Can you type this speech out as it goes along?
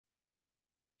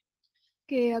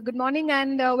Okay, good morning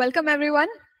and welcome everyone.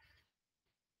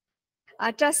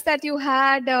 I trust that you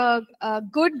had a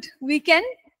good weekend.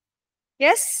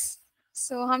 Yes?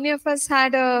 So how many of us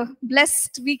had a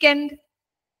blessed weekend?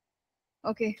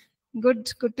 Okay,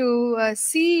 good to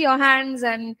see your hands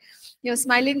and your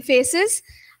smiling faces.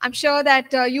 I'm sure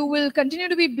that you will continue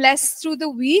to be blessed through the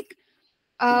week.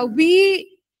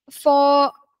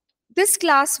 For this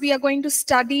class, we are going to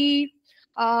study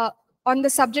on the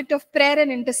subject of prayer and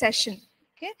intercession.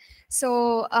 Okay,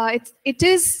 so it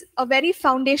is a very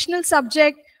foundational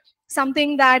subject,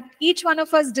 something that each one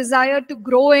of us desire to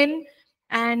grow in,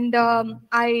 and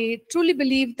I truly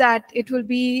believe that it will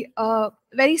be a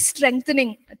very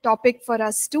strengthening topic for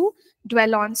us to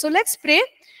dwell on. So let's pray,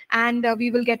 and we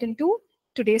will get into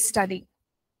today's study.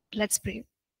 Let's pray.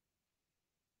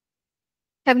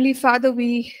 Heavenly Father,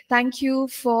 we thank you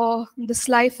for this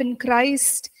life in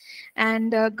Christ.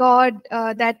 And God,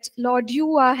 that Lord,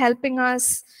 you are helping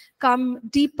us come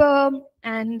deeper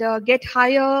and get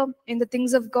higher in the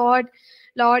things of God.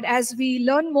 Lord, as we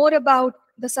learn more about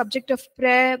the subject of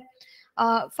prayer,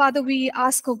 Father, we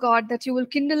ask, oh God, that you will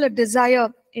kindle a desire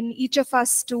in each of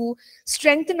us to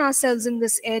strengthen ourselves in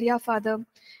this area, Father.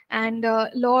 And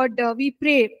Lord, we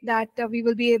pray that we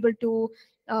will be able to,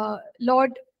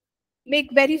 Lord, make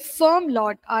very firm,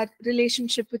 Lord, our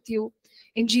relationship with you.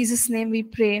 In Jesus' name we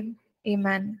pray.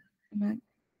 Amen. Amen.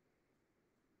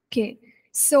 Okay.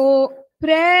 So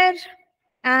prayer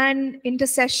and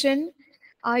intercession,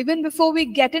 even before we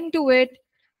get into it,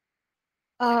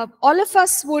 all of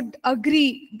us would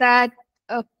agree that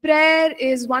prayer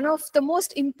is one of the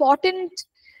most important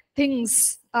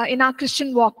things in our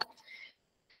Christian walk.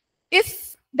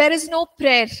 If there is no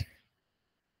prayer,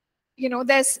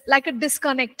 there's like a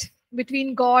disconnect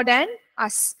between God and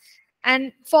us.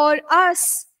 And for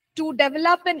us to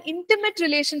develop an intimate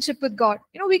relationship with God,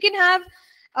 we can have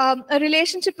a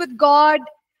relationship with God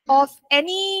of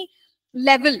any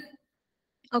level.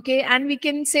 Okay, and we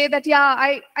can say that, yeah,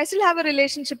 I still have a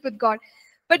relationship with God.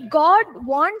 But God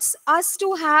wants us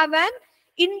to have an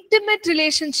intimate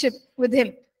relationship with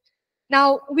Him.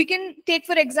 Now, we can take,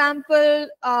 for example,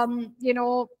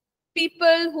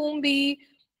 people whom we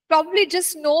probably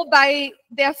just know by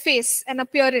their face and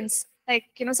appearance. Like,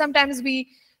 sometimes we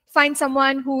find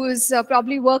someone who is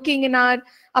probably working in our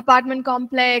apartment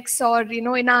complex or,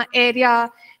 in our area,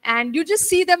 and you just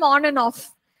see them on and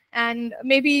off. And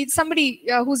maybe somebody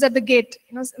who's at the gate,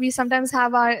 we sometimes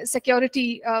have our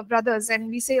security brothers, and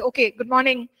we say, okay, good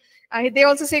morning. They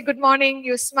also say good morning,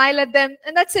 you smile at them,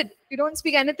 and that's it. You don't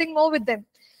speak anything more with them.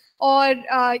 Or,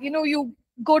 you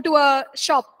go to a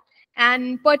shop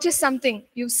and purchase something.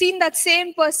 You've seen that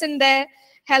same person there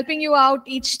helping you out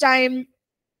each time,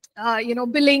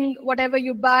 billing whatever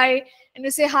you buy, and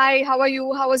you say, hi, how are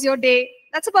you? How was your day?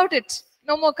 That's about it.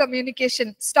 No more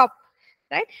communication. Stop.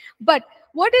 Right? But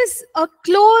what is a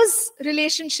close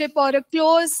relationship or a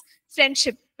close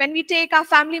friendship? When we take our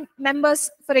family members,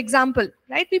 for example,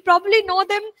 right? We probably know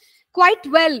them quite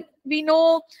well. We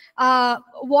know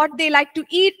what they like to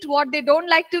eat, what they don't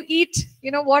like to eat,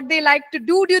 what they like to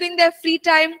do during their free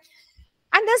time.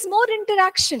 And there's more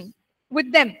interaction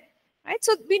with them, right?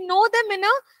 So we know them in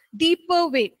a deeper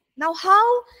way. Now,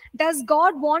 how does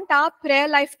God want our prayer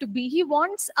life to be? He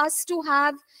wants us to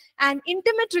have an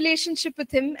intimate relationship with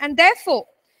Him, and therefore,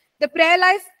 the prayer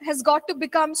life has got to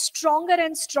become stronger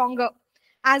and stronger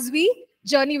as we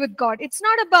journey with God. It's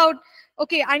not about,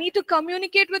 okay, I need to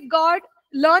communicate with God,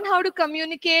 learn how to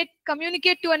communicate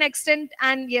to an extent,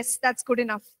 and yes, that's good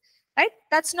enough, right?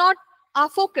 That's not our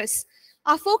focus.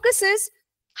 Our focus is,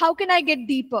 how can I get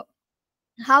deeper?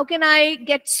 How can I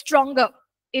get stronger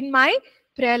in my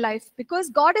prayer life? Because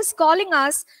God is calling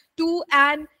us to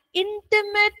an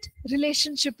intimate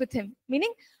relationship with Him,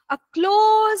 meaning a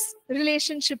close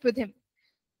relationship with Him.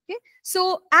 Okay?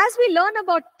 So as we learn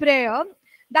about prayer,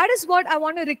 that is what I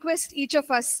want to request each of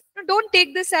us. Don't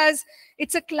take this as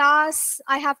it's a class,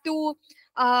 I have to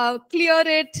clear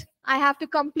it, I have to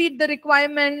complete the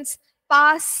requirements,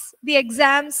 pass the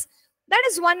exams. That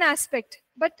is one aspect.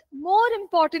 But more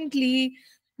importantly,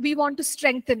 we want to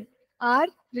strengthen our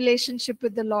relationship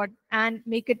with the Lord and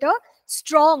make it a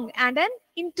strong and an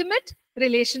intimate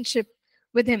relationship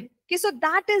with Him. Okay, so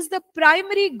that is the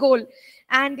primary goal.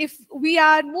 And if we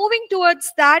are moving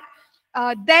towards that,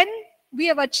 then we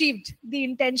have achieved the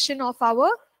intention of our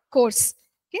course.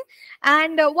 Okay,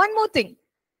 and one more thing.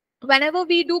 Whenever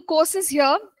we do courses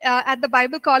here at the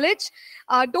Bible College,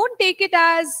 don't take it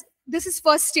as this is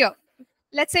first year.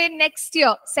 Let's say next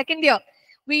year, second year,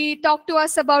 we talk to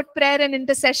us about prayer and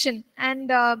intercession. And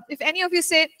if any of you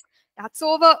say, that's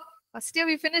over, first year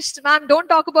we finished, ma'am, don't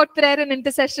talk about prayer and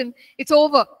intercession, it's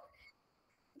over.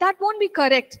 that won't be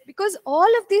correct, because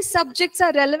all of these subjects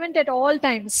are relevant at all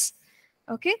times.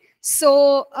 Okay,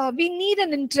 so we need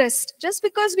an interest. Just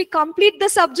because we complete the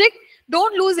subject,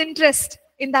 don't lose interest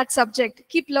in that subject.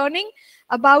 Keep learning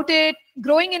about it,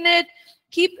 growing in it,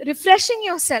 keep refreshing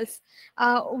yourself.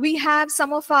 We have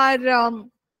some of our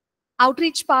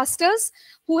outreach pastors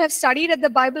who have studied at the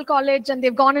Bible College, and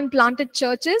they've gone and planted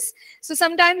churches. So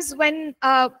sometimes when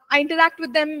I interact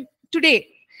with them today,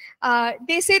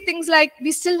 they say things like,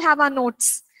 we still have our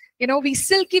notes. We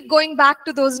still keep going back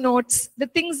to those notes. The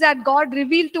things that God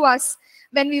revealed to us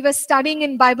when we were studying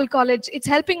in Bible College, it's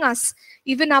helping us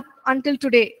even up until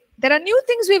today. There are new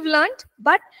things we've learned,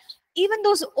 but even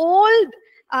those old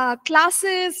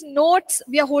classes, notes,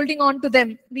 we are holding on to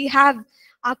them. We have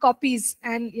our copies,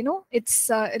 and it's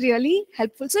really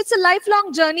helpful. So it's a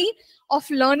lifelong journey of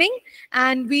learning,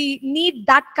 and we need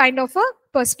that kind of a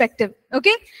perspective.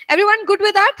 Okay, everyone good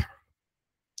with that?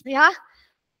 Yeah,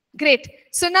 great.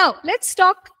 So now let's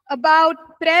talk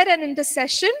about prayer and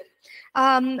intercession.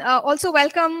 Also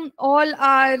welcome all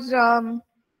our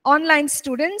online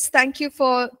students. Thank you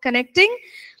for connecting.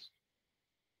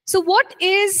 So what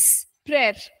is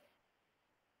prayer?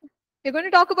 We're going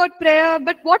to talk about prayer,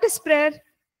 but what is prayer?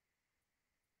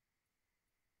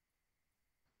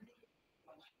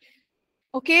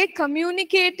 Okay,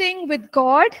 communicating with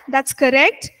God, that's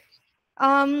correct.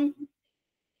 What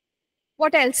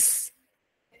else?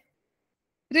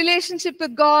 Relationship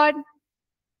with God.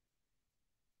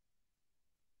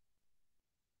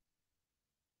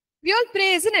 We all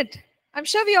pray, isn't it? I'm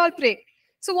sure we all pray.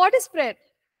 So what is prayer?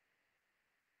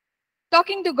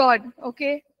 Talking to God,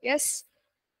 okay, yes.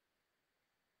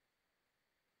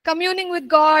 Communing with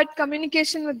God,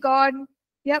 communication with God.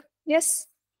 Yep, yes.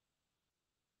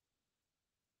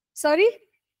 Sorry?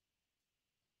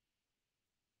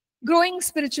 Growing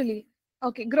spiritually.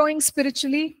 Okay, growing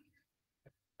spiritually.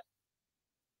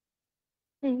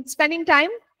 Spending time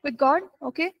with God,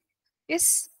 okay.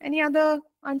 Yes, any other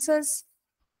answers?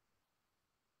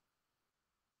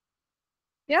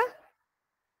 Yeah?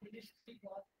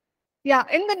 Yeah,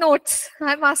 in the notes,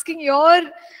 I'm asking your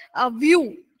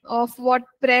view of what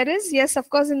prayer is. Yes, of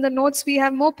course, in the notes, we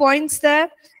have more points there.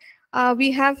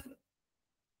 We have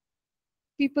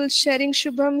people sharing.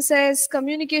 Shubham says,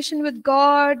 communication with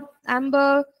God.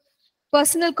 Amber,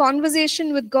 personal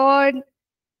conversation with God.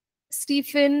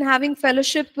 Stephen, having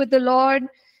fellowship with the Lord.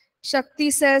 Shakti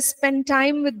says, spend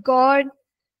time with God.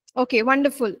 Okay,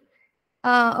 wonderful.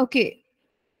 Okay.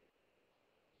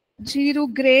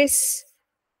 Jiru, Grace,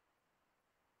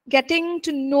 getting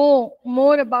to know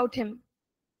more about Him.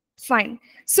 Fine.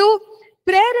 So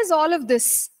prayer is all of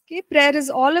this. Okay, prayer is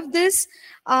all of this.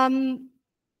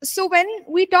 So when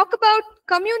we talk about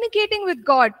communicating with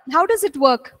God, how does it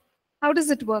work? How does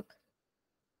it work?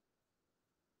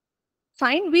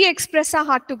 Fine. We express our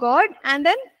heart to God, and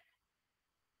then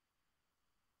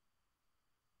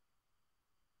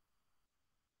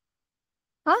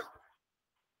huh?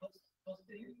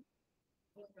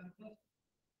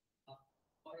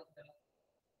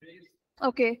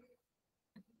 Okay.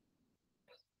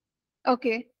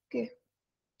 Okay. Okay.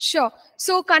 Sure.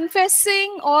 So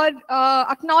confessing or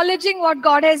acknowledging what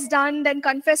God has done, then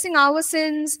confessing our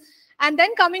sins, and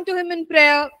then coming to Him in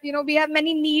prayer. We have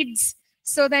many needs.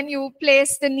 So then you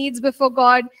place the needs before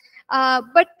God.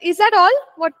 But is that all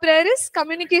what prayer is?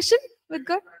 Communication with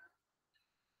God?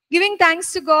 Giving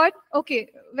thanks to God. Okay,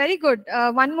 very good.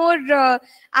 One more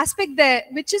aspect there,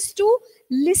 which is to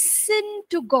listen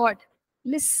to God.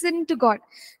 Listen to God.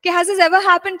 Okay, has this ever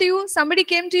happened to you? Somebody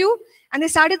came to you and they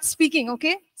started speaking,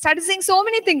 okay? Started saying so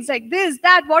many things like this,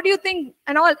 that, what do you think,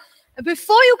 and all.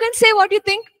 Before you can say what you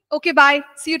think, okay, bye,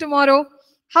 see you tomorrow.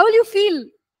 How will you feel?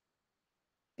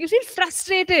 You feel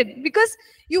frustrated because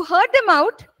you heard them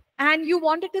out and you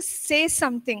wanted to say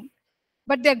something,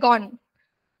 but they're gone.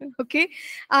 Okay.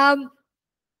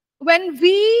 When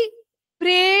we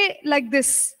pray like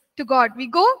this to God,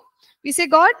 we say,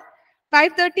 God,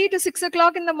 5:30 to 6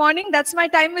 o'clock in the morning, that's my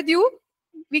time with you.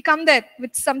 We come there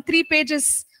with some 3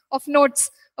 pages of notes.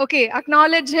 Okay,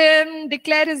 acknowledge Him,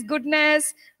 declare His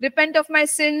goodness, repent of my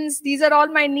sins. These are all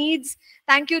my needs.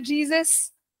 Thank you,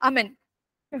 Jesus. Amen.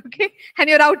 Okay, and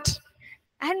you're out.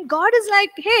 And God is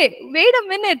like, hey, wait a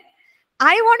minute.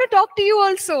 I want to talk to you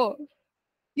also.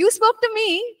 You spoke to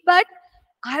me, but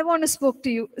I want to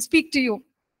speak to you.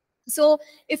 So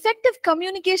effective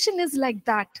communication is like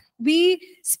that. We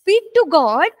speak to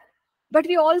God, but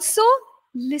we also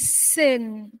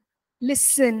listen.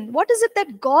 Listen. What is it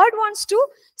that God wants to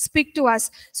speak to us?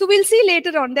 So we'll see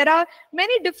later on. There are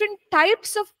many different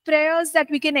types of prayers that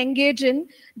we can engage in.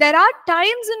 There are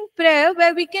times in prayer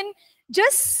where we can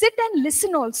just sit and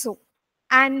listen also.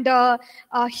 and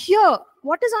hear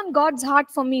what is on God's heart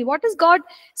for me. What is God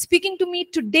speaking to me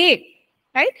today,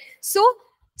 right? So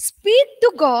speak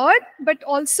to God, but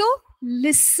also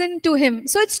listen to him.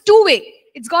 So it's two-way.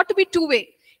 It's got to be two-way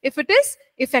if it is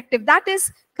effective. That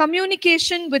is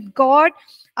communication with God,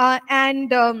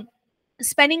 and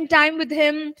spending time with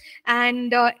him,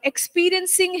 and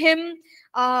experiencing him,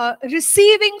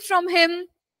 receiving from him,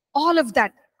 all of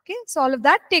that. Okay, so all of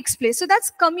that takes place. So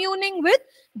that's communing with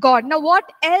God. Now,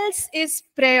 what else is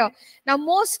prayer? Now,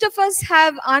 most of us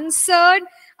have answered,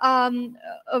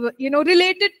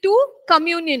 related to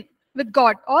communion with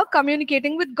God or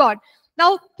communicating with God.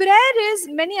 Now, prayer is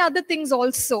many other things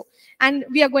also, and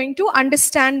we are going to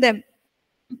understand them.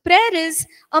 Prayer is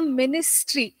a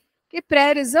ministry. Okay,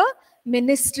 prayer is a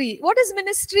ministry. What is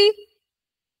ministry?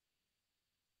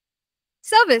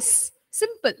 Service.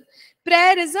 Simple.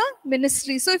 Prayer is a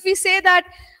ministry. So if we say that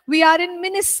we are in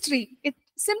ministry, it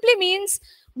simply means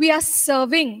we are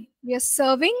serving. We are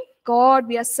serving God.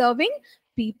 We are serving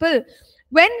people.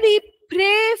 When we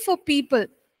pray for people,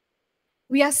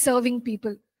 we are serving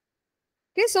people.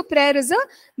 Okay, so prayer is a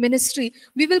ministry.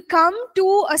 We will come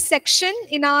to a section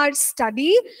in our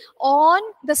study on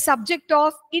the subject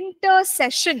of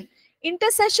intercession.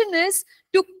 Intercession is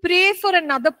to pray for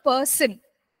another person.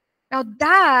 Now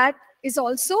that is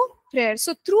also prayer.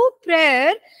 So through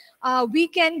prayer, we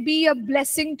can be a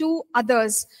blessing to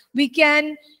others. We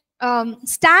can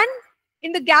stand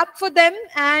in the gap for them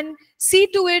and see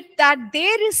to it that they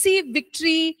receive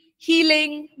victory,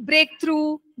 healing,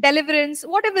 breakthrough, deliverance,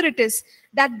 whatever it is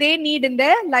that they need in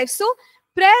their life. So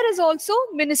prayer is also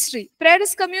ministry. Prayer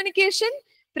is communication.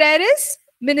 Prayer is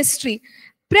ministry.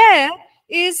 Prayer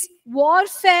is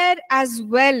warfare as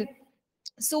well.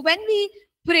 So when we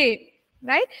pray,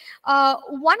 right,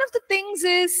 one of the things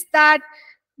is that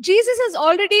Jesus has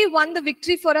already won the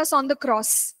victory for us on the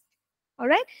cross. All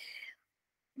right.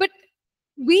 But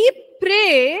we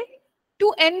pray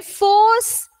to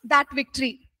enforce that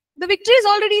victory. The victory is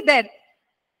already there.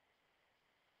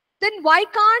 Then why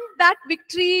can't that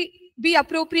victory be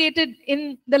appropriated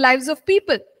in the lives of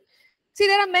people? See,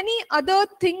 there are many other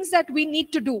things that we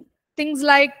need to do. Things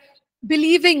like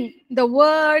believing the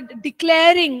word,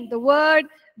 declaring the word,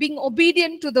 being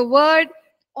obedient to the word,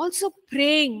 also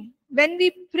praying. When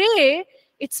we pray,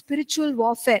 it's spiritual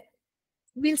warfare.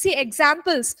 We'll see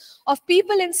examples of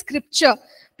people in scripture,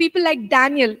 people like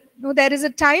Daniel. There is a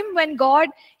time when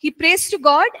he prays to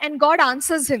God and God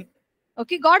answers him.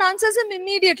 Okay, God answers him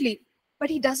immediately, but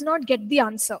he does not get the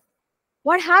answer.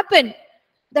 What happened?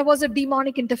 There was a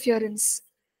demonic interference,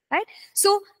 right?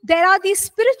 So there are these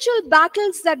spiritual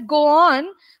battles that go on,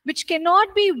 which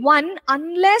cannot be won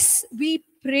unless we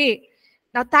pray.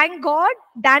 Now, thank God,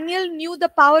 Daniel knew the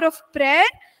power of prayer,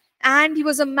 and he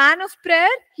was a man of prayer.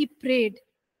 He prayed.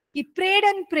 He prayed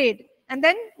and prayed. And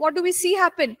then what do we see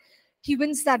happen? He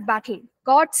wins that battle.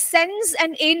 God sends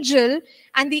an angel,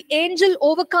 and the angel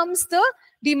overcomes the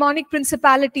demonic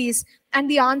principalities, and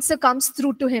the answer comes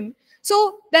through to him.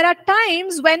 So there are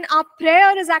times when our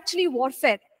prayer is actually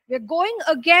warfare. We're going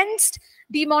against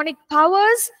demonic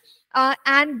powers,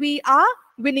 and we are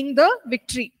winning the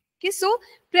victory. Okay, so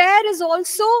prayer is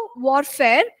also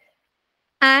warfare,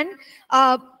 and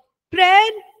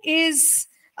prayer is,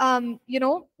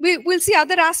 we'll see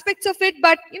other aspects of it,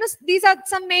 but these are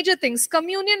some major things: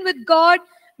 communion with God,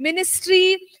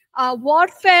 ministry,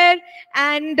 warfare,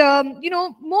 and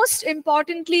most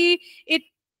importantly, it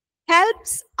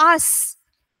helps us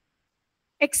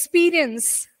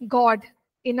experience God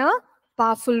in a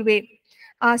powerful way.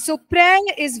 So prayer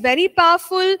is very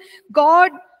powerful.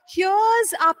 God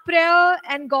hears our prayer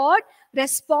and God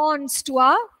responds to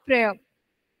our prayer.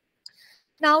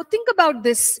 Now think about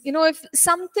this. If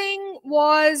something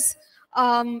was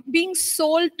being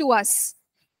sold to us,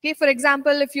 okay, for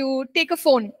example, if you take a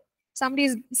phone, somebody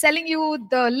is selling you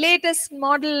the latest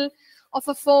model of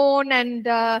a phone, and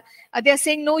they're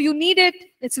saying, no, you need it,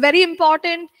 it's very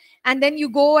important, and then you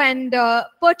go and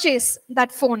purchase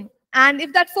that phone. And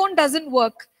if that phone doesn't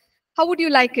work, how would you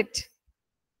like it?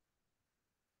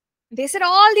 They said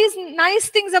all these nice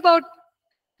things about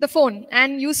the phone,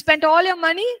 and you spent all your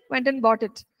money, went and bought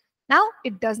it. Now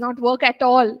it does not work at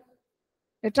all.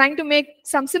 You're trying to make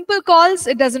some simple calls,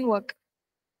 it doesn't work.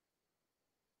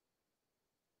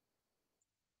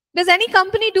 Does any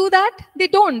company do that? They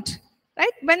don't,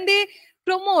 right? When they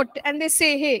promote and they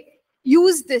say, hey,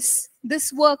 use this,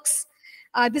 this works,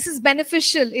 this is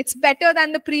beneficial, it's better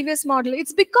than the previous model,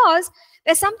 it's because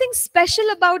there's something special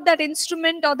about that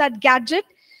instrument or that gadget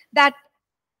that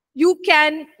you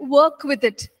can work with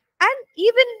it. And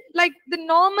even like the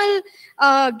normal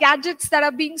gadgets that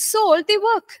are being sold, they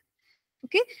work.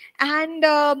 Okay, and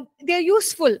they're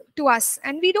useful to us,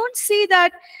 and we don't see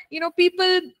that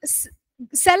people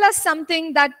sell us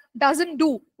something that doesn't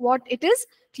do what it is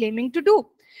claiming to do.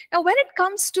 Now when it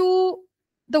comes to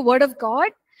the word of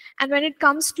God, and when it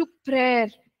comes to prayer,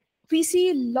 we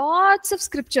see lots of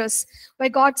scriptures where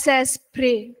God says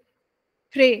pray,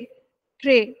 pray,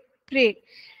 pray, pray.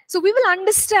 So we will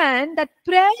understand that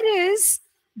prayer is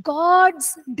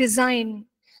God's design.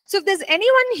 So if there's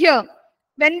anyone here,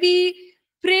 when we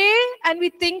pray and we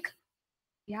think,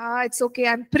 yeah, it's okay,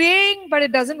 I'm praying, but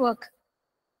it doesn't work.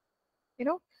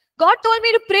 God told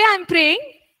me to pray, I'm praying,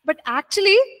 but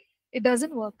actually it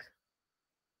doesn't work.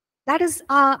 That is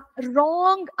a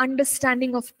wrong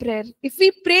understanding of prayer. If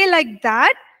we pray like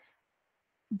that,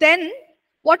 then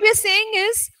what we're saying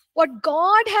is what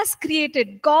God has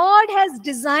created, God has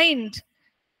designed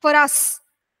for us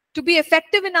to be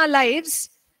effective in our lives,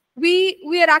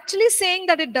 we are actually saying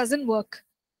that it doesn't work.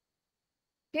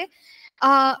 Okay,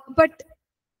 but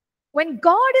when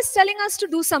God is telling us to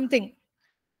do something,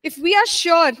 if we are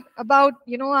sure about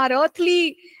our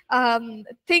earthly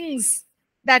things,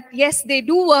 that yes, they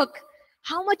do work,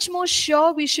 how much more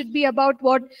sure we should be about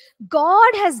what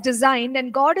God has designed,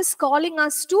 and God is calling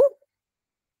us to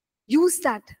use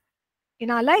that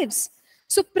in our lives.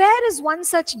 So prayer is one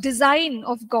such design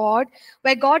of God,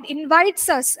 where God invites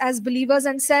us as believers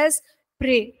and says,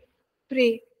 pray,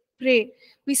 pray, pray.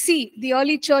 We see the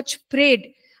early church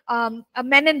prayed.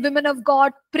 Men and women of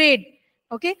God prayed.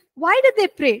 Okay, why did they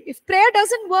pray? If prayer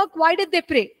doesn't work, why did they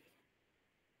pray?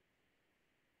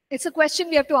 It's a question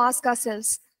we have to ask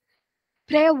ourselves.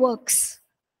 Prayer works.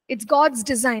 It's God's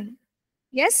design.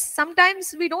 Yes,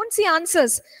 sometimes we don't see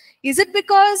answers. Is it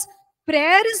because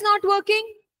prayer is not working?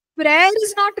 Prayer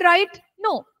is not right?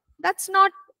 No, that's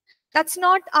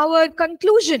not our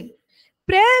conclusion.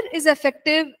 Prayer is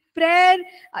effective. Prayer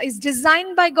is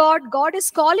designed by God. God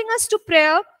is calling us to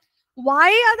prayer. Why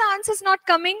are the answers not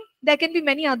coming? There can be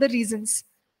many other reasons.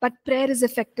 But prayer is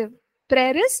effective.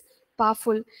 Prayer is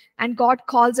powerful. And God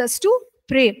calls us to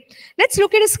pray. Let's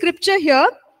look at a scripture here.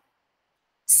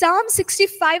 Psalm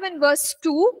 65 and verse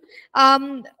 2.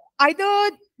 Either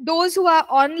those who are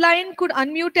online could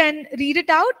unmute and read it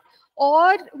out,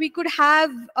 or we could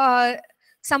have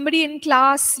somebody in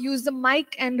class use the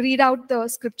mic and read out the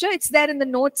scripture. It's there in the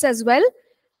notes as well.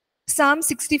 Psalm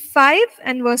 65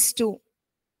 and verse 2.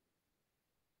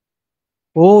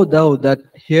 O thou that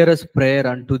hearest prayer,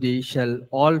 unto thee shall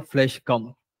all flesh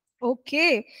come.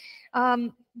 Okay,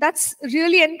 that's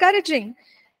really encouraging.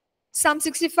 Psalm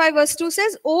 65 verse 2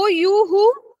 says, O you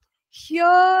who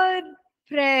hear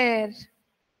prayer.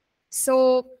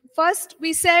 So first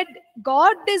we said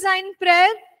God designed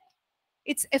prayer.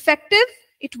 It's effective.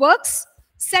 It works.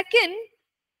 Second,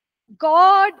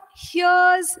 God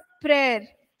hears prayer.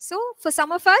 So for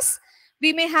some of us,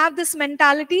 we may have this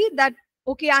mentality that,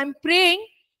 okay, I'm praying,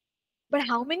 but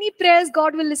how many prayers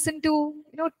God will listen to?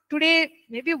 Today,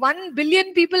 maybe 1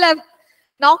 billion people have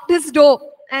knocked his door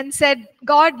and said,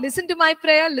 God, listen to my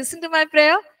prayer, listen to my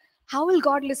prayer. How will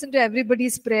God listen to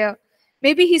everybody's prayer?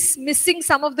 Maybe he's missing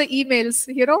some of the emails,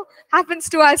 happens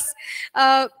to us.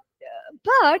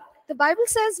 But the Bible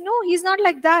says, no, he's not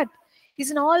like that. He's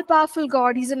an all-powerful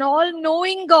God. He's an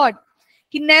all-knowing God.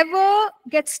 He never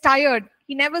gets tired.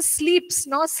 He never sleeps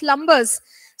nor slumbers.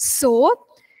 So,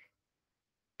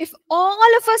 if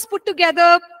all of us put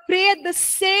together pray at the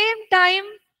same time,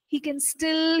 he can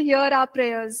still hear our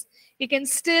prayers. He can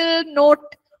still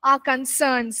note our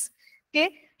concerns. Okay?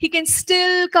 He can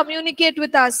still communicate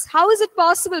with us. How is it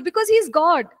possible? Because he's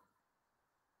God.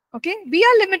 Okay? We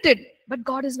are limited, but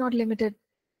God is not limited.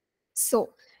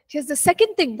 So, here's the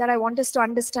second thing that I want us to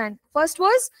understand. First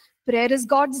was, prayer is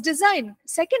God's design.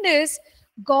 Second is,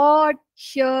 God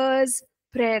hears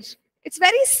prayer. It's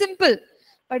very simple,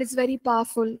 but it's very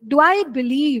powerful. Do I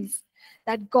believe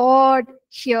that God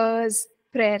hears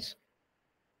prayer?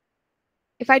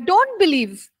 If I don't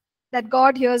believe that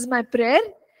God hears my prayer,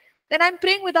 then I'm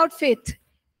praying without faith.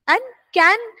 And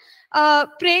can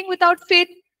praying without faith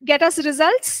get us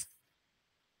results?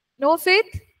 No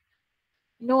faith,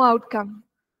 no outcome.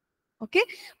 Okay,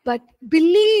 but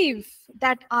believe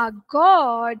that our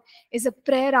God is a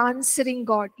prayer answering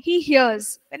God. He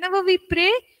hears. Whenever we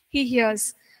pray, he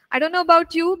hears. I don't know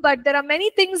about you, but there are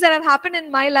many things that have happened in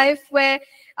my life where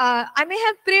I may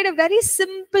have prayed a very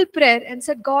simple prayer and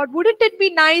said, God, wouldn't it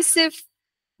be nice if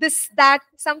this, that,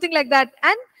 something like that?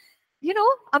 And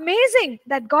amazing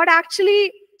that God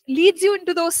actually leads you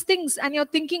into those things, and you're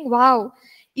thinking, wow,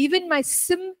 even my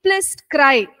simplest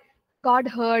cry, God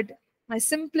heard. My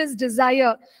simplest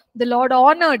desire, the Lord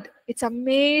honored. It's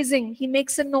amazing. He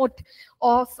makes a note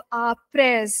of our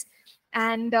prayers.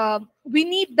 And we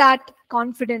need that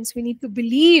confidence. We need to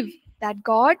believe that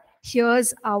God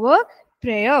hears our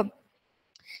prayer.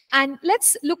 And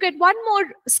let's look at one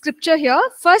more scripture here.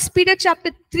 1 Peter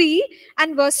chapter 3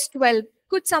 and verse 12.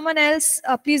 Could someone else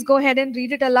please go ahead and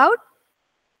read it aloud?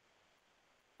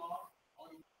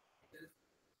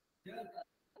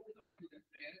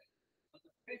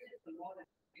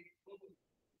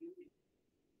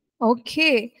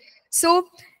 Okay. So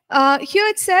here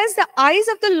it says, the eyes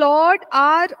of the Lord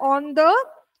are on the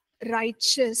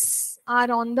righteous,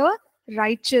 and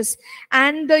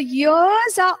the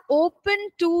ears are open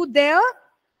to their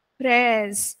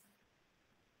prayers.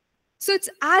 So it's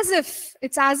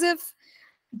as if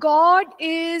God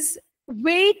is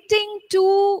waiting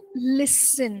to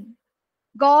listen.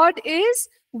 God is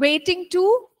waiting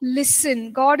to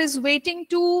listen. God is waiting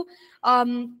to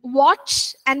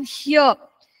watch and hear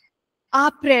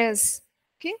our prayers.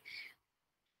 Okay.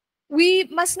 We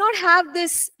must not have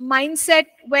this mindset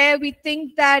where we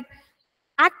think that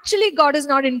actually God is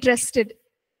not interested.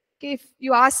 Okay, if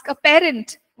you ask a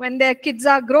parent when their kids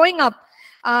are growing up,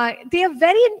 they are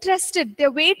very interested.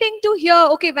 They're waiting to hear,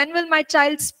 okay, when will my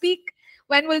child speak?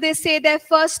 When will they say their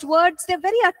first words? They're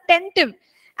very attentive.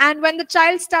 And when the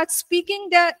child starts speaking,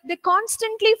 they're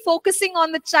constantly focusing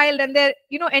on the child, and they're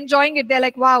enjoying it. They're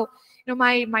like, wow,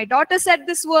 my daughter said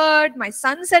this word, my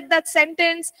son said that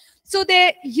sentence. So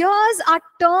their ears are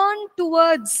turned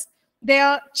towards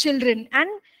their children, and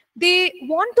they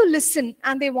want to listen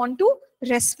and they want to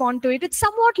respond to it. It's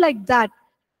somewhat like that.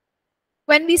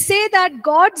 When we say that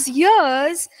God's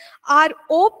ears are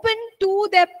open to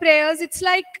their prayers, it's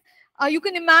like you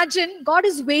can imagine God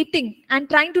is waiting and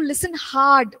trying to listen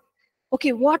hard.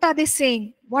 Okay, what are they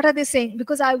saying? What are they saying?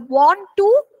 Because I want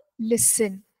to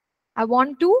listen. I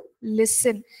want to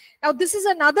listen. Now, this is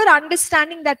another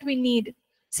understanding that we need.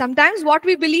 Sometimes what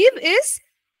we believe is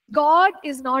God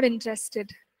is not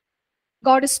interested.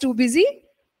 God is too busy.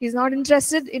 He's not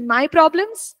interested in my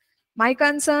problems, my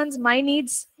concerns, my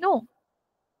needs. No.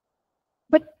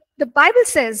 But the Bible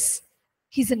says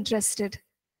he's interested.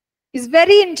 He's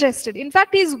very interested. In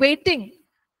fact, he's waiting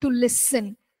to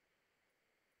listen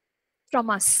from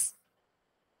us.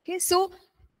 Okay, so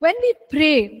when we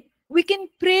pray, we can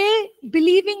pray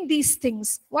believing these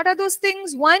things. What are those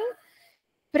things? One,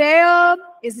 prayer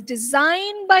is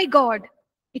designed by God.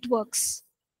 It works.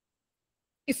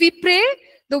 If we pray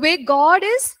the way God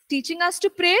is teaching us to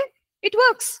pray, it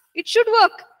works. It should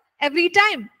work every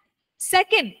time.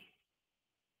 Second,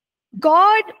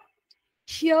 God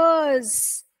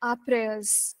hears our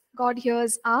prayers. God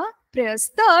hears our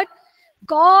prayers. Third,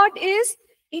 God is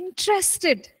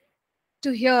interested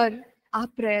to hear our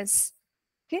prayers.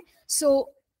 Okay, so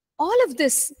all of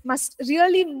this must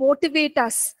really motivate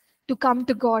us to come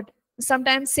to God.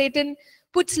 Sometimes Satan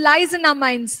puts lies in our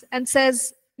minds and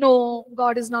says, no,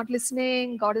 God is not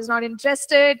listening, God is not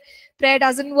interested, prayer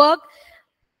doesn't work.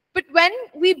 But when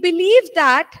we believe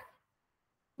that,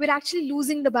 we're actually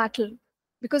losing the battle,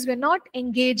 because we're not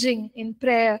engaging in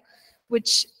prayer,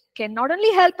 which can not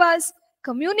only help us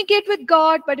communicate with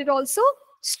God, but it also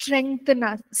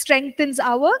strengthens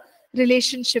our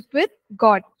relationship with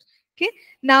God. Okay,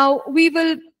 now we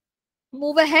will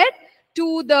move ahead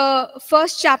to the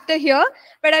first chapter here.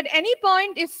 But at any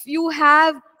point, if you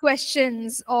have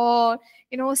questions or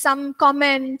some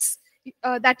comments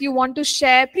that you want to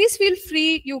share, please feel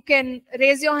free. You can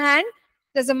raise your hand.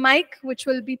 There's a mic which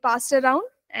will be passed around,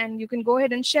 and you can go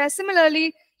ahead and share.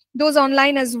 Similarly, those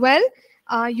online as well,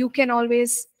 you can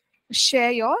always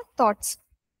share your thoughts.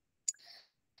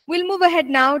 We'll move ahead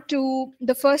now to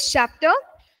the first chapter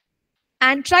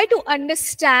and try to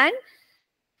understand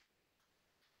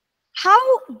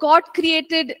how God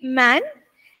created man,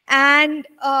 and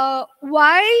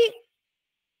why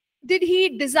did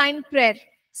he design prayer.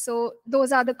 So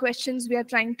those are the questions we are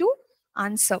trying to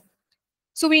answer.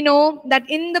 So we know that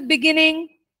in the beginning,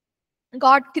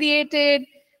 God created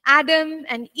Adam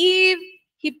and Eve.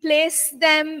 He placed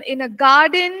them in a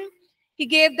garden. He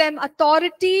gave them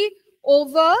authority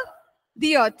over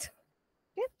the earth.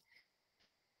 Okay?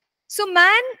 So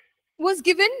man was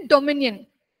given dominion.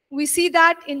 We see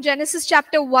that in Genesis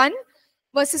chapter 1,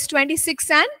 verses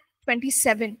 26 and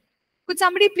 27. Could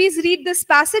somebody please read this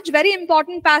passage? Very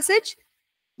important passage.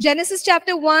 Genesis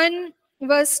chapter 1,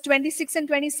 verse 26 and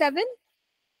 27.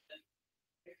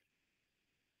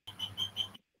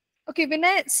 Okay,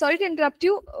 Vinay, sorry to interrupt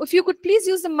you. If you could please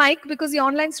use the mic, because the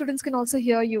online students can also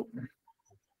hear you.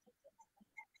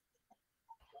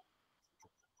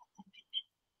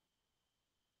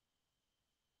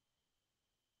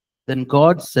 Then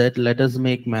God said, let us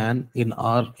make man in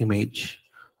our image,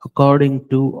 according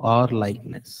to our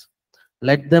likeness.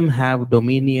 Let them have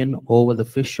dominion over the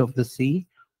fish of the sea,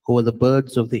 over the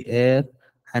birds of the air,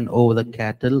 and over the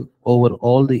cattle, over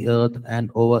all the earth, and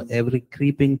over every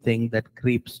creeping thing that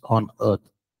creeps on earth.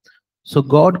 So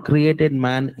God created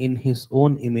man in his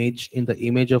own image. In the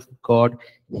image of God,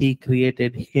 he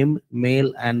created him,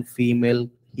 male and female,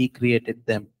 he created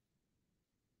them.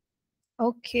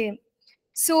 Okay.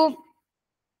 So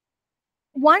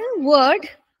one word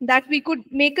that we could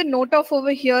make a note of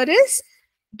over here is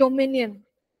dominion.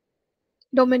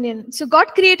 Dominion. So God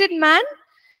created man,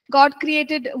 God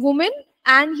created woman,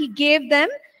 and he gave them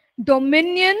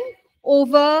dominion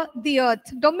over the earth.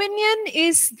 Dominion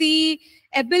is the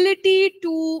ability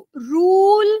to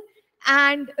rule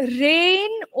and reign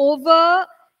over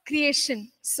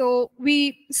creation. So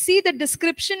we see the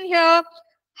description here,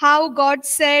 how God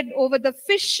said over the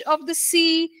fish of the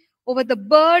sea, over the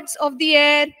birds of the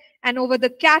air, and over the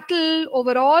cattle,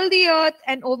 over all the earth,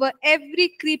 and over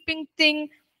every creeping thing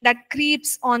that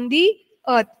creeps on the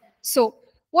earth. So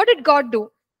what did God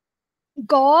do?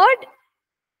 God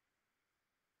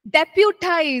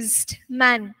deputized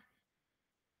man.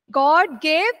 God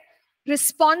gave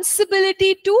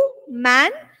responsibility to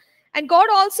man, and God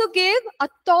also gave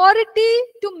authority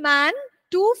to man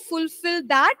to fulfill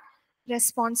that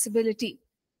responsibility.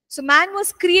 So man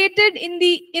was created in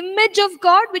the image of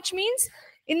God, which means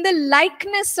in the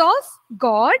likeness of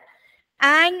God,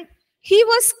 and he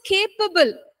was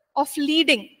capable of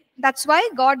leading. That's why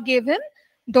God gave him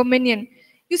dominion.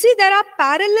 You see, there are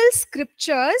parallel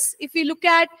scriptures. If we look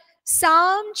at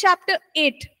Psalm chapter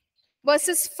 8,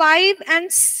 verses 5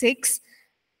 and 6,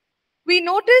 we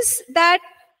notice that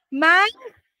man,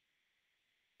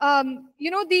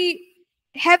 the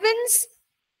heavens.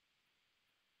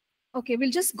 Okay,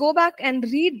 we'll just go back and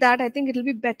read that. I think it'll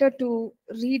be better to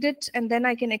read it and then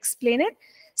I can explain it.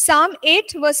 Psalm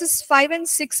 8, verses 5 and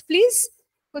 6, please.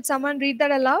 Could someone read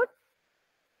that aloud?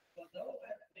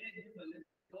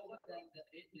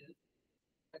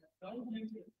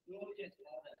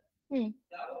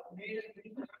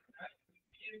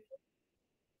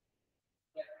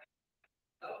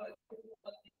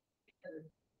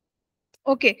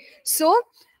 Okay, so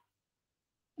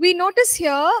we notice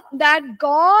here that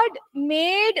God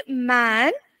made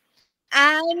man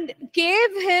and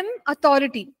gave him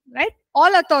authority, right?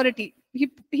 All authority.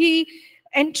 He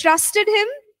entrusted him.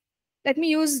 Let me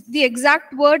use the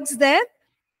exact words there.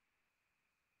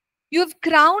 You have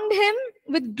crowned him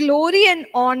with glory and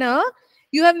honor.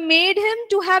 You have made him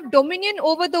to have dominion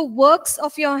over the works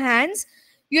of your hands.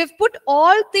 You have put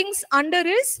all things under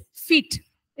his feet,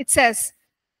 it says.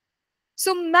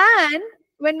 So man,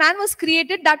 when man was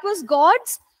created, that was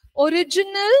God's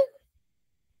original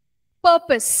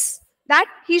purpose, that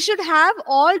he should have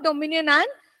all dominion and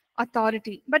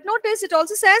authority. But notice it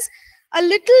also says a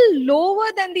little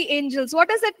lower than the angels. What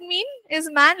does that mean? Is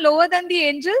man lower than the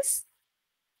angels?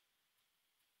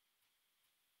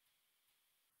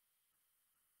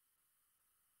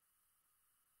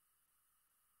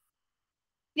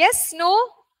 Yes, no?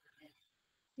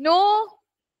 No?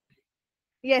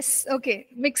 Yes, okay.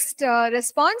 Mixed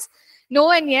response.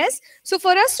 No and yes. So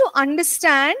for us to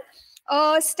understand,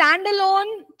 a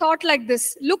standalone thought like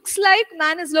this looks like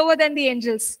man is lower than the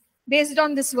angels based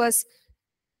on this verse.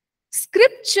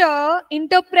 Scripture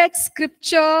interprets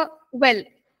scripture well.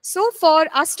 So for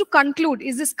us to conclude,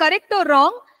 is this correct or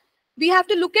wrong? We have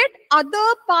to look at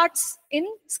other parts in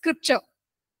scripture.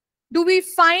 Do we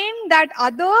find that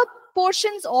other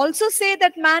portions also say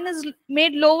that man is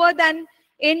made lower than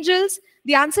angels?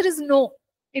 The answer is no,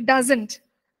 it doesn't.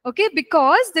 Okay,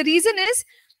 because the reason is,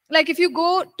 like if you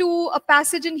go to a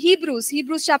passage in Hebrews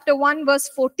chapter 1 verse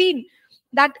 14,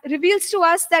 that reveals to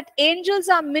us that angels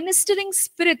are ministering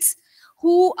spirits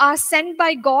who are sent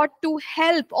by God to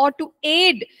help or to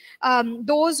aid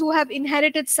those who have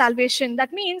inherited salvation.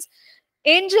 That means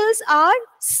angels are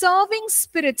serving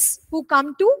spirits who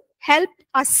come to help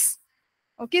us.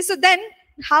 Okay, so then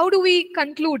how do we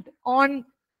conclude on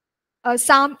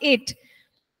Psalm 8?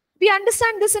 We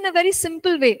understand this in a very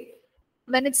simple way.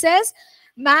 When it says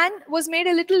man was made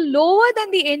a little lower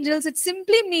than the angels, it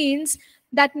simply means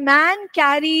that man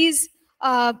carries,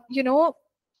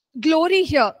 glory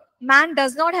here. Man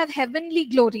does not have heavenly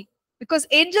glory because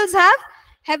angels have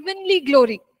heavenly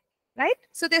glory, right?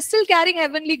 So they're still carrying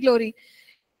heavenly glory.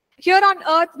 Here on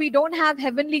earth, we don't have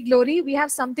heavenly glory. We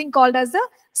have something called as the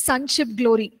sonship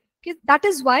glory. Okay? That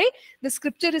is why the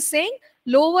scripture is saying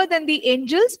lower than the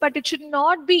angels, but it should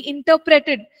not be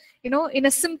interpreted, in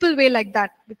a simple way like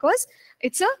that, because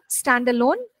it's a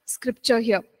standalone scripture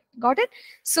here. Got it?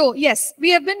 So yes,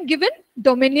 we have been given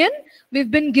dominion.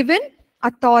 We've been given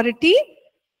authority.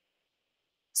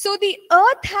 So the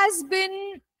earth has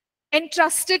been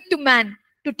entrusted to man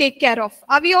to take care of.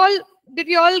 Are we all, did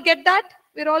we all get that?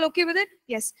 We're all okay with it?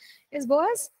 Yes. Yes,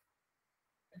 Boaz?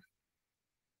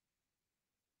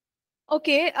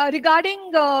 Okay,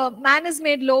 regarding man is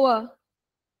made lower.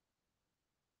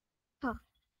 Huh.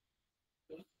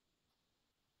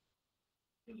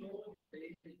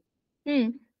 Hmm.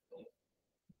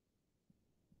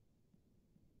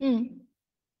 Hmm.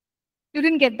 You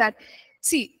didn't get that.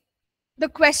 See, the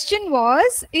question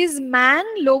was, is man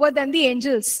lower than the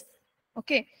angels?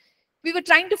 Okay. We were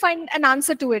trying to find an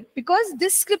answer to it because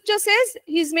this scripture says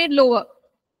he's made lower.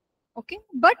 Okay.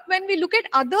 But when we look at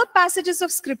other passages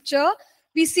of scripture,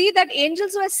 we see that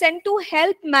angels were sent to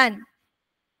help man.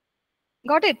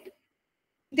 Got it?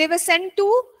 They were sent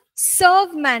to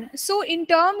serve man. So in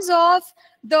terms of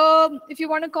the, if you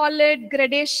want to call it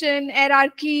gradation,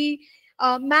 hierarchy,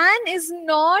 man is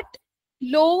not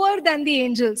lower than the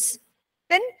angels.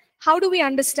 Then how do we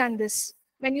understand this?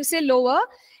 When you say lower,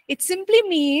 it simply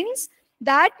means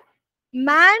that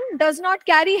man does not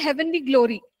carry heavenly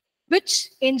glory, which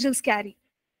angels carry.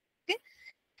 Okay,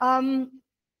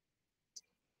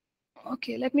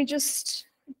 okay, let me just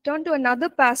turn to another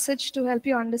passage to help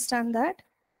you understand that.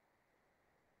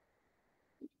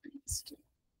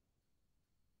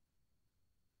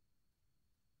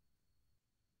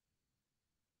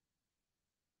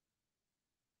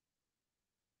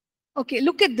 Okay,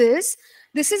 look at this.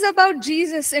 This is about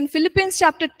Jesus in Philippians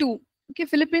chapter 2. Okay,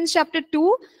 Philippians chapter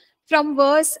 2 from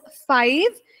verse 5,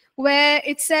 where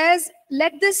it says,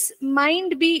 "Let this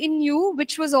mind be in you,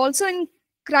 which was also in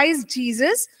Christ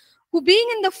Jesus, who being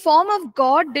in the form of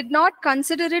God did not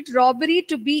consider it robbery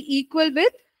to be equal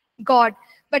with God,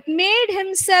 but made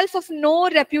himself of no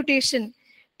reputation,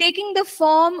 taking the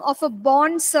form of a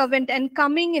bond servant and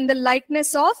coming in the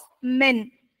likeness of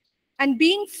men. And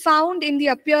being found in the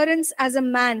appearance as a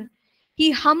man, he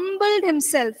humbled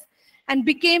himself and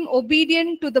became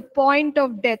obedient to the point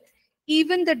of death,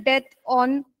 even the death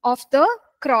on of the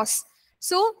cross."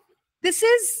 So this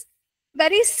is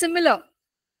very similar.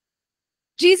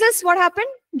 Jesus, what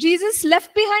happened? Jesus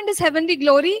left behind his heavenly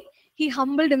glory. He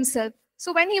humbled himself.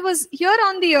 So when he was here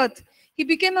on the earth, he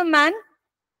became a man.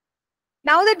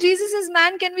 Now that Jesus is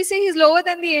man, can we say he's lower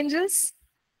than the angels?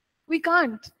 We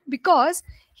can't, because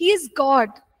he is God.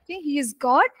 Okay? He is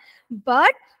God.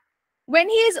 But when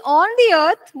he is on the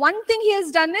earth, one thing he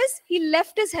has done is he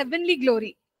left his heavenly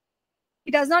glory.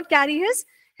 He does not carry his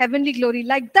heavenly glory.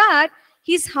 Like that,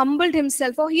 he's humbled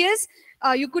himself. Or he is,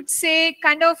 you could say,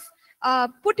 kind of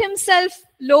put himself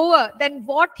lower than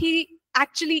what he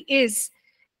actually is.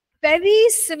 Very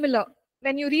similar.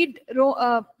 When you read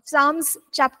Psalms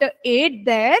chapter 8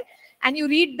 there, and you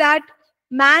read that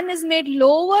man is made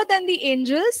lower than the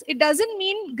angels, it doesn't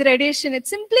mean gradation. It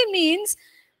simply means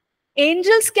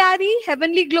angels carry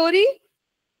heavenly glory.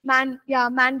 Man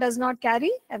does not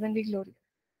carry heavenly glory.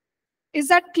 Is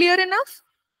that clear enough?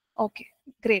 Okay,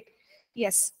 great.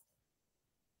 Yes.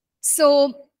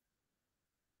 So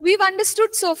we've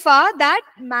understood so far that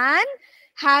man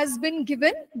has been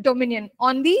given dominion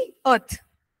on the earth.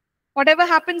 Whatever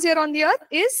happens here on the earth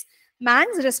is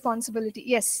man's responsibility.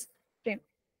 Yes, Prem.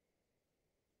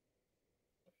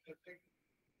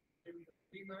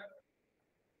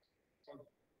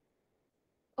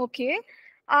 Okay.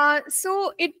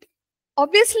 So it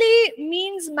obviously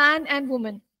means man and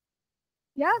woman.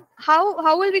 Yeah.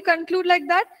 How will we conclude like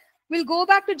that? We'll go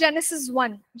back to Genesis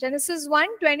 1. Genesis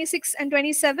 1, 26 and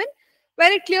 27,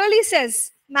 where it clearly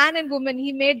says man and woman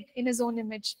he made in his own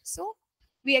image. So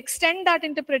we extend that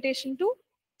interpretation to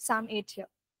Psalm 8 here.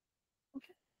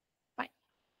 Okay. Fine.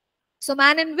 So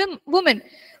man and woman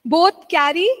both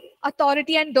carry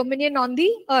authority and dominion on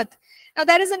the earth. Now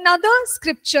there is another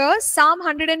scripture, Psalm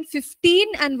 115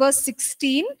 and verse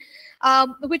 16,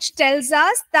 which tells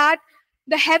us that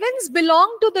the heavens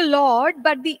belong to the Lord,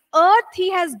 but the earth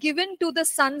he has given to the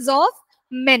sons of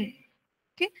men.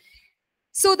 Okay.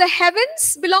 So the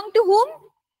heavens belong to whom?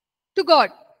 To God.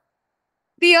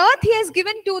 The earth he has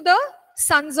given to the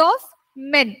sons of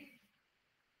men.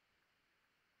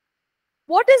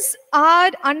 What is our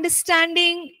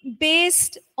understanding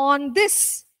based on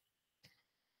this?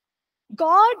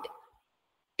 God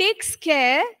takes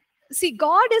care. See,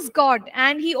 God is God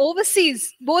and he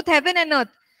oversees both heaven and earth.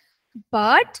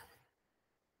 But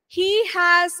he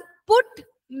has put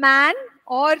man,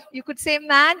 or you could say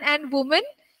man and woman,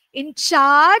 in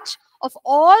charge of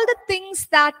all the things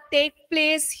that take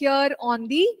place here on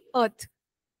the earth.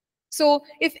 So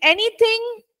if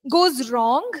anything goes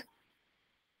wrong,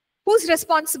 who's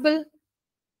responsible?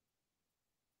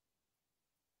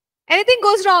 Anything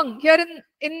goes wrong here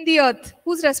in the earth,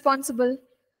 who's responsible?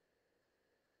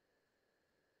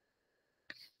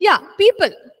 Yeah,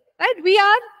 people, right? We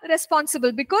are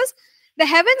responsible because the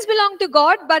heavens belong to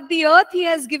God, but the earth he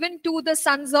has given to the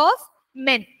sons of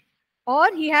men,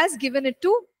 or he has given it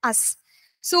to us.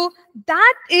 So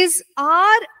that is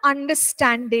our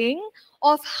understanding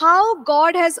of how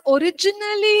God has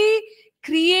originally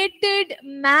created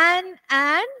man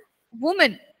and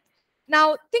woman.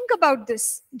 Now think about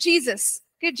this. Jesus,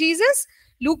 okay, Jesus,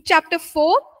 Luke chapter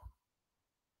 4,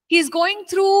 he's going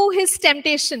through his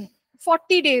temptation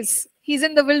 40 days. He's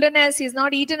in the wilderness, he's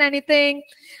not eaten anything,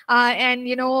 and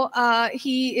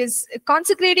he is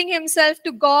consecrating himself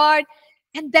to God.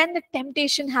 And then the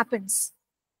temptation happens.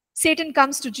 Satan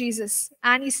comes to Jesus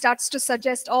and he starts to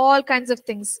suggest all kinds of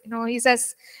things. He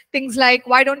says things like,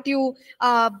 why don't you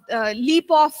leap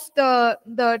off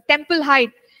the temple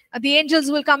height? The angels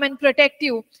will come and protect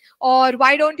you. Or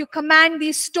why don't you command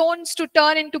these stones to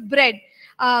turn into bread?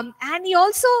 And he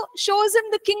also shows him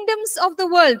the kingdoms of the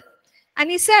world. And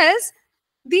he says,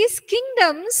 these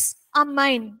kingdoms are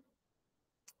mine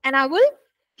and I will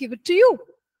give it to you.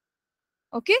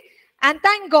 Okay? And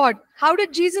thank God. How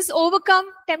did Jesus overcome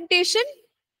temptation?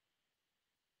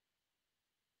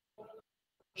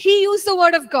 He used the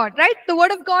word of God, right? The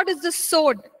word of God is the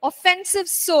sword, offensive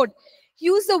sword. He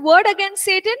used the word against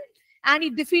Satan and he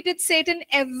defeated Satan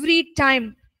every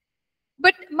time.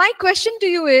 But my question to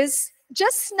you is,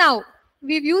 just now,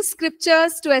 we've used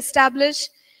scriptures to establish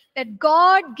that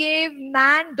God gave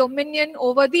man dominion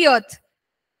over the earth.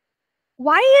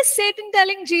 Why is Satan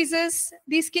telling Jesus,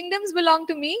 these kingdoms belong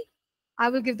to me, I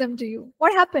will give them to you?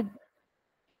 What happened?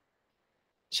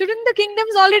 Shouldn't the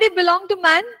kingdoms already belong to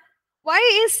man? Why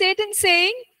is Satan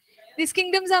saying, these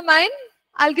kingdoms are mine,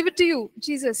 I'll give it to you,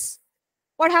 Jesus?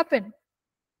 What happened?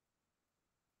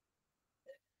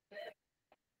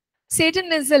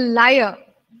 Satan is a liar.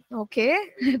 Okay,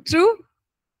 true?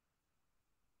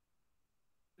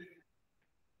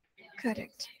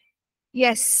 Correct.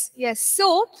 Yes, yes.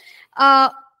 So,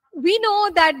 we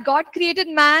know that God created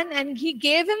man and he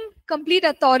gave him complete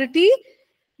authority.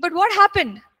 But what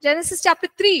happened? Genesis chapter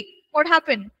 3, what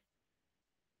happened?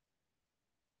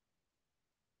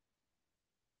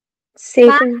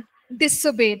 Satan. Man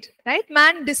disobeyed, right?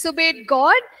 Man disobeyed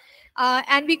God,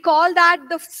 and we call that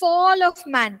the fall of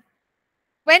man.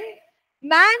 When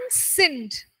man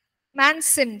sinned,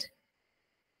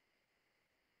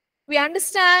 we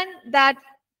understand that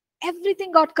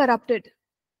everything got corrupted.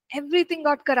 Everything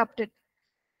got corrupted.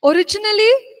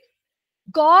 Originally,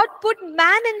 God put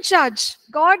man in charge.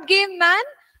 God gave man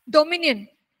dominion.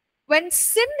 When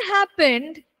sin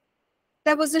happened,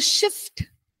 there was a shift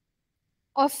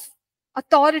of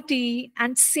authority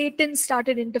and Satan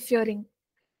started interfering.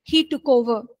 He took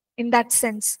over in that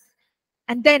sense.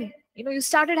 And then, you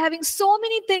started having so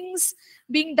many things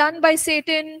being done by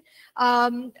Satan,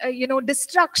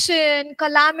 destruction,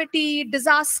 calamity,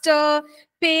 disaster,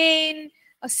 pain,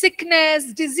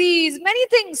 sickness, disease, many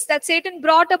things that Satan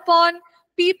brought upon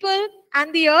people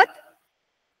and the earth.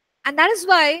 And that is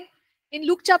why in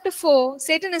Luke chapter 4,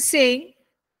 Satan is saying,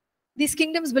 these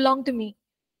kingdoms belong to me.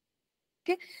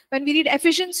 Okay? When we read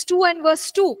Ephesians 2 and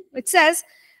verse 2, it says,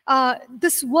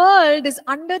 this world is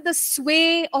under the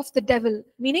sway of the devil,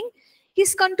 meaning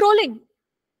he's controlling.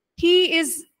 He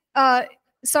is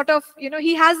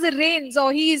he has the reins,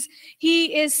 or he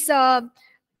is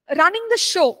running the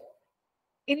show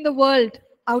in the world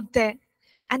out there.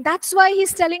 And that's why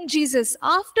he's telling Jesus,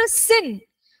 after sin,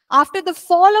 after the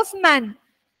fall of man,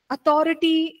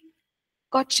 authority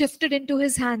got shifted into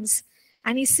his hands.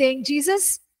 And he's saying,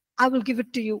 Jesus, I will give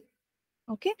it to you.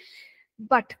 Okay?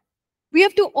 But we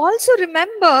have to also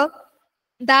remember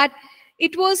that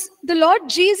it was the Lord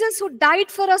Jesus who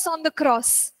died for us on the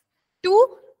cross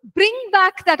to bring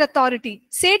back that authority.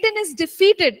 Satan is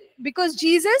defeated because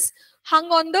Jesus hung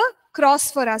on the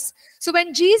cross for us. So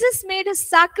when Jesus made his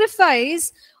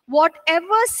sacrifice,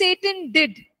 whatever Satan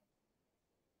did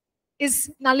is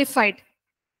nullified.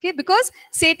 Okay, because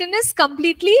Satan is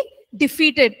completely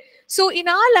defeated. So in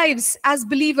our lives as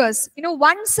believers,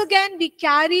 once again we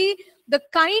carry the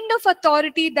kind of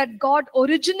authority that God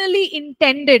originally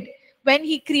intended when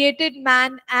he created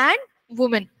man and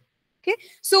woman. Okay,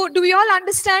 so do we all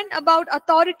understand about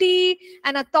authority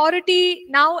and authority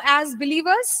now as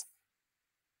believers?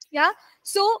 Yeah.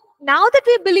 So now that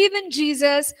we believe in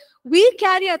Jesus, we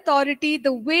carry authority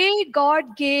the way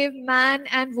God gave man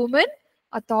and woman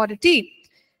authority.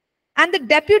 And the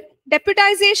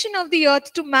deputization of the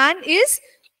earth to man is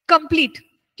complete.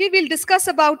 Okay, we'll discuss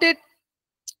about it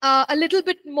a little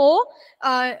bit more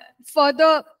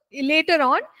further later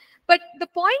on. But the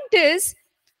point is,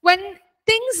 when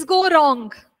things go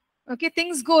wrong,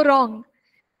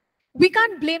 we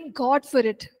can't blame God for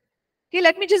it. Okay,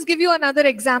 let me just give you another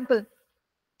example.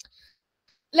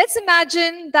 Let's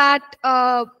imagine that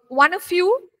one of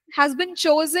you has been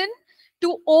chosen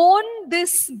to own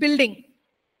this building.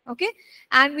 Okay,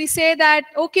 and we say that,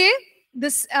 okay,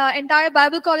 this entire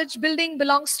Bible College building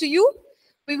belongs to you.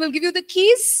 We will give you the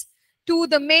keys to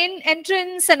the main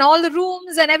entrance and all the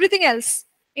rooms and everything else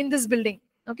in this building.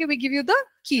 Okay, we give you the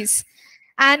keys.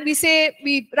 And we say,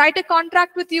 we write a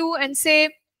contract with you and say,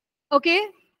 okay,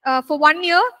 for 1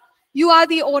 year, you are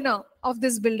the owner of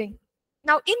this building.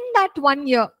 Now, in that 1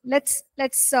 year, let's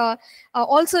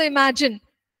also imagine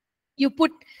you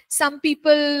put some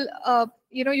people,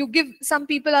 you give some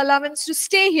people allowance to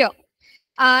stay here.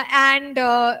 And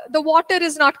the water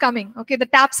is not coming. Okay, the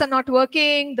taps are not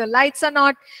working, the lights are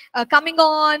not coming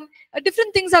on,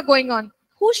 different things are going on.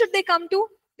 Who should they come to?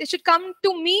 They should come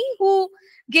to me, who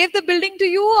gave the building to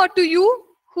you, or to you,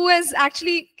 who has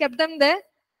actually kept them there?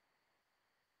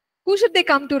 Who should they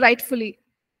come to rightfully?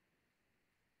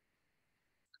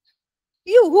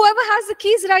 You, whoever has the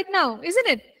keys right now, isn't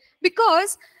it?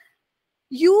 Because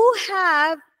you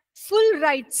have full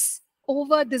rights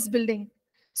over this building.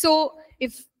 So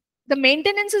if the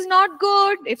maintenance is not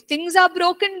good, if things are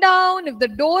broken down, if the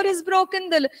door is broken,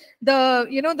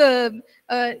 the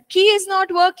key is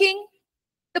not working,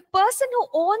 the person who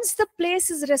owns the place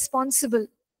is responsible.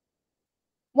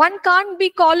 One can't be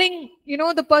calling,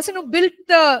 the person who built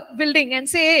the building and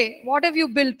say, hey, what have you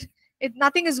built?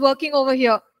 Nothing is working over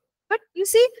here. But you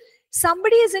see,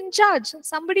 somebody is in charge.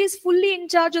 Somebody is fully in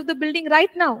charge of the building right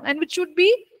now, and which would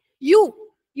be you.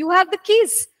 You have the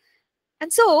keys.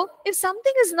 And so, if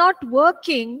something is not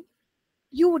working,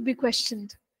 you would be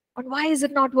questioned on why is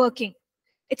it not working.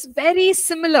 It's very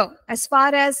similar as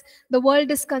far as the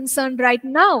world is concerned right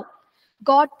now.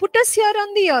 God put us here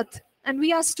on the earth, and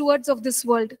we are stewards of this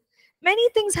world. Many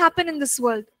things happen in this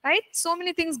world, right? So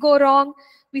many things go wrong.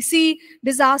 We see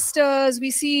disasters, we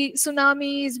see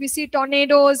tsunamis, we see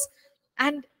tornadoes.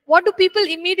 And what do people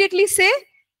immediately say?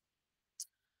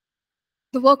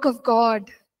 The work of God.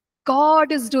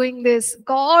 God is doing this.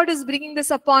 God is bringing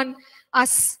this upon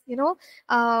us.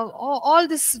 All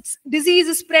this disease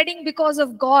is spreading because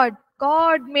of God.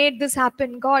 God made this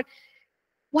happen. God.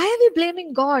 Why are we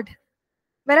blaming God?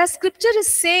 Whereas scripture is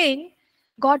saying,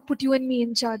 God put you and me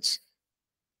in charge.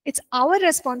 It's our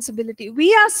responsibility.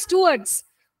 We are stewards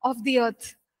of the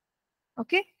earth.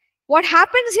 Okay? What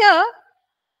happens here,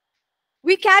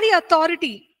 we carry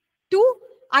authority to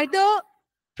either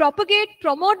propagate,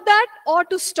 promote that, or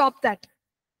to stop that.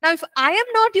 Now, if I am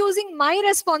not using my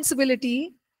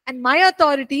responsibility and my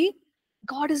authority,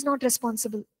 God is not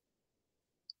responsible.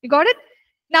 You got it?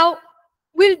 Now,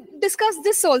 we'll discuss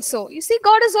this also. You see,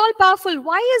 God is all powerful.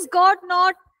 Why is God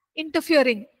not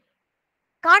interfering?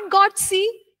 Can't God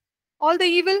see all the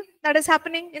evil that is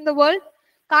happening in the world?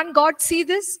 Can't God see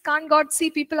this? Can't God see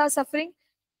people are suffering?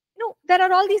 No, there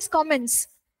are all these comments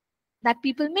that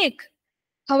people make.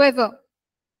 However,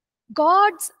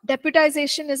 God's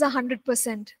deputization is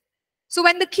 100%. So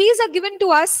when the keys are given to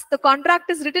us, the contract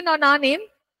is written on our name.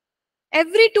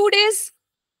 Every 2 days,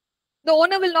 the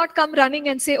owner will not come running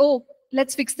and say, oh,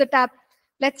 let's fix the tap.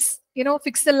 Let's,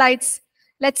 fix the lights.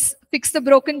 Let's fix the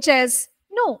broken chairs.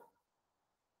 No.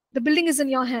 The building is in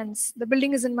your hands. The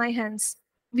building is in my hands.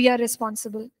 We are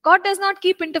responsible. God does not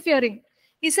keep interfering.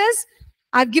 He says,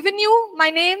 I've given you my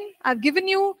name. I've given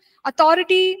you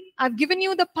authority. I've given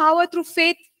you the power through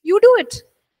faith. You do it.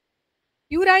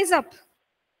 You rise up.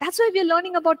 That's why we're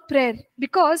learning about prayer,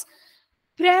 because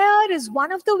prayer is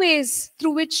one of the ways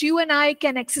through which you and I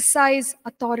can exercise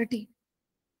authority.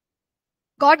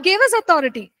 God gave us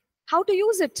authority. How to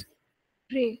use it?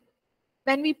 Pray.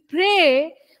 When we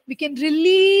pray, we can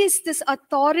release this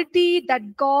authority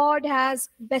that God has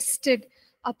vested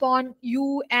upon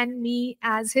you and me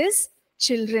as His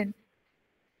children.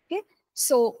 Okay?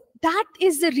 So that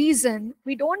is the reason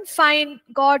we don't find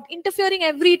God interfering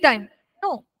every time.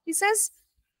 No, He says,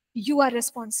 you are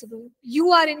responsible.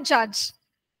 You are in charge.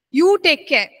 You take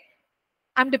care.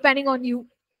 I'm depending on you.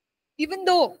 Even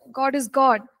though God is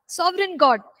God, sovereign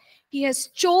God, He has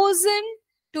chosen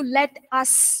to let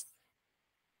us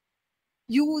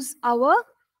use our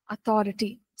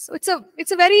authority. So it's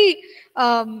a very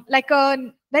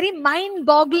very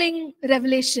mind-boggling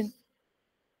revelation.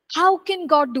 How can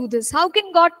God do this? How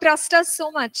can God trust us so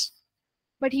much?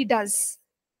 But He does.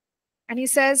 And He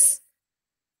says,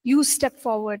 you step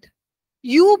forward.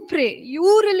 You pray.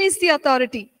 You release the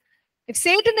authority. If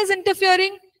Satan is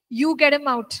interfering, you get him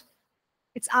out.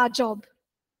 It's our job.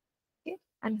 Okay?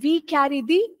 And we carry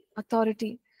the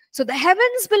authority. So the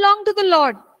heavens belong to the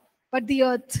Lord, but the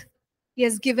earth He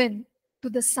has given to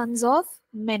the sons of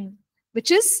men,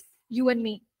 which is you and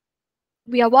me.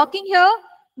 We are walking here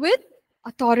with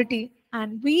authority,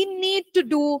 and we need to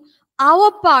do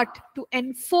our part to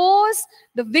enforce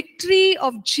the victory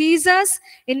of Jesus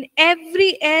in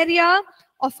every area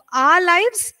of our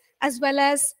lives as well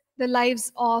as the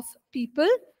lives of people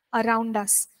around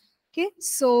us. Okay,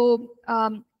 so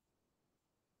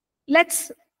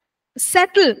let's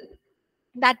settle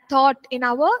that thought in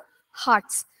our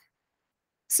hearts.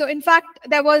 So, in fact,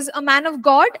 there was a man of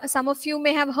God. Some of you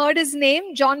may have heard his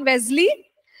name, John Wesley.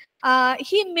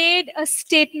 He made a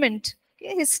statement.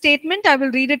 Okay, his statement, I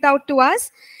will read it out to us.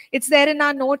 It's there in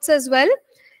our notes as well. It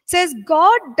says,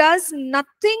 God does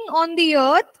nothing on the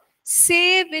earth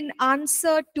save in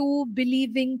answer to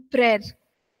believing prayer.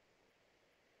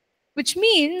 Which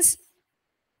means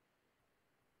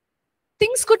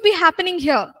things could be happening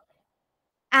here.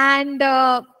 And,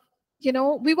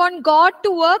 we want God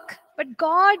to work, but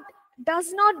God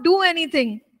does not do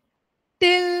anything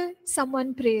till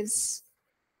someone prays.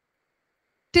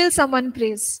 Till someone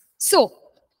prays. So,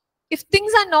 if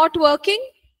things are not working,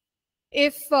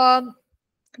 if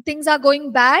things are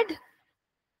going bad,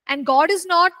 and God is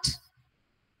not,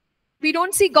 we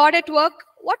don't see God at work,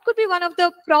 what could be one of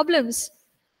the problems?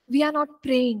 We are not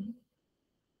praying,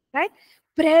 right?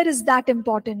 Prayer is that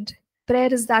important.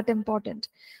 Prayer is that important.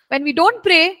 When we don't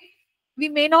pray, we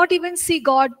may not even see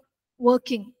God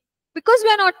working because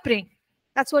we are not praying.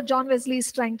 That's what John Wesley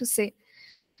is trying to say.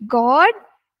 God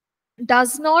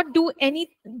does nothing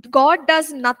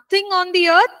on the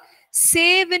earth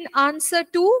save in answer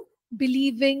to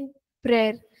believing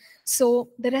prayer. So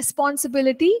the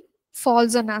responsibility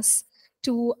falls on us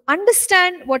to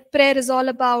understand what prayer is all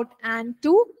about and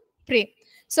to pray.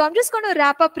 So I'm just going to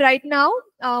wrap up right now.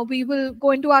 We will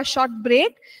go into our short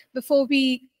break before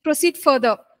we proceed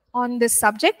further on this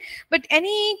subject. But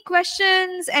any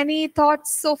questions, any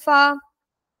thoughts so far?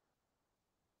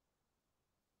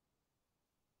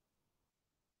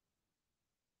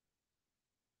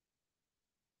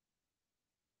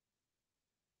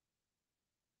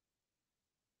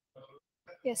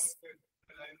 Yes.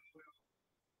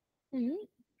 Mhm.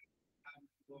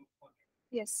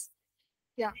 Yes.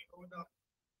 Yeah.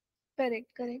 Correct.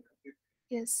 Correct.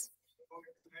 Yes.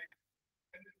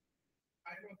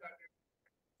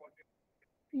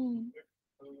 Mm.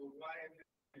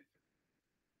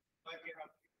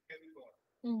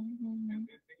 Mm, mm,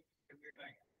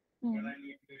 mm.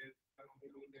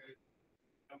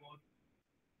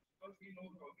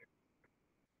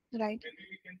 Right.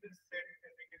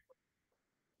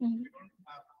 Mm.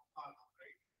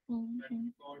 Mm,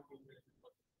 mm.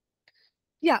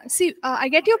 Yeah, see, I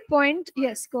get your point.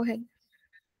 Yes, go ahead.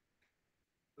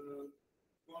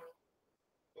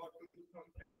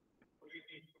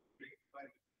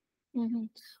 Mhm.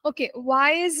 Okay,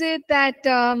 why is it that,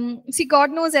 see, God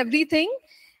knows everything,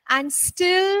 and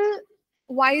still,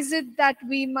 why is it that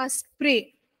we must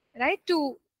pray, right,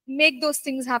 to make those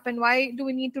things happen? Why do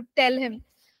we need to tell Him?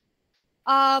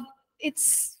 Uh,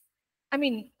 it's, I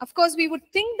mean, of course, we would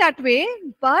think that way,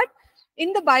 but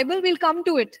in the Bible, we'll come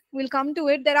to it. We'll come to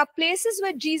it. There are places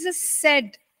where Jesus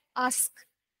said, ask.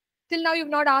 Till now, you've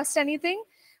not asked anything,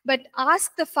 but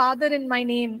ask the Father in my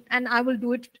name, and I will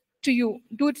do it to you,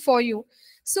 do it for you.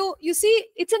 So, you see,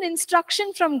 it's an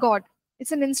instruction from God.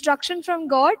 It's an instruction from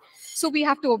God, so we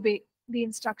have to obey the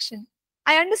instruction.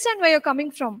 I understand where you're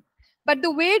coming from, but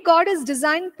the way God has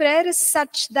designed prayer is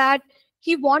such that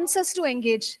He wants us to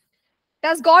engage.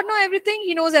 Does God know everything?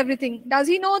 He knows everything. Does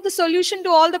He know the solution to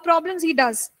all the problems? He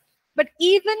does. But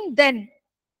even then,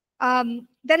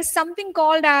 there is something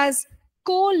called as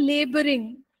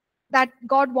co-laboring that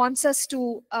God wants us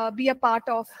to be a part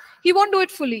of. He won't do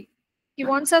it fully. He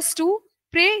wants us to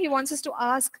pray. He wants us to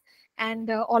ask and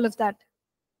all of that.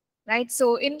 Right?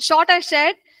 So in short, I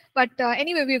shared. But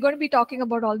anyway, we're going to be talking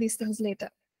about all these things later.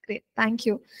 Great. Thank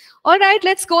you. All right,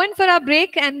 let's go in for our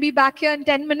break and be back here in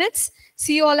 10 minutes.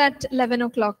 See you all at 11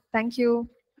 o'clock. Thank you.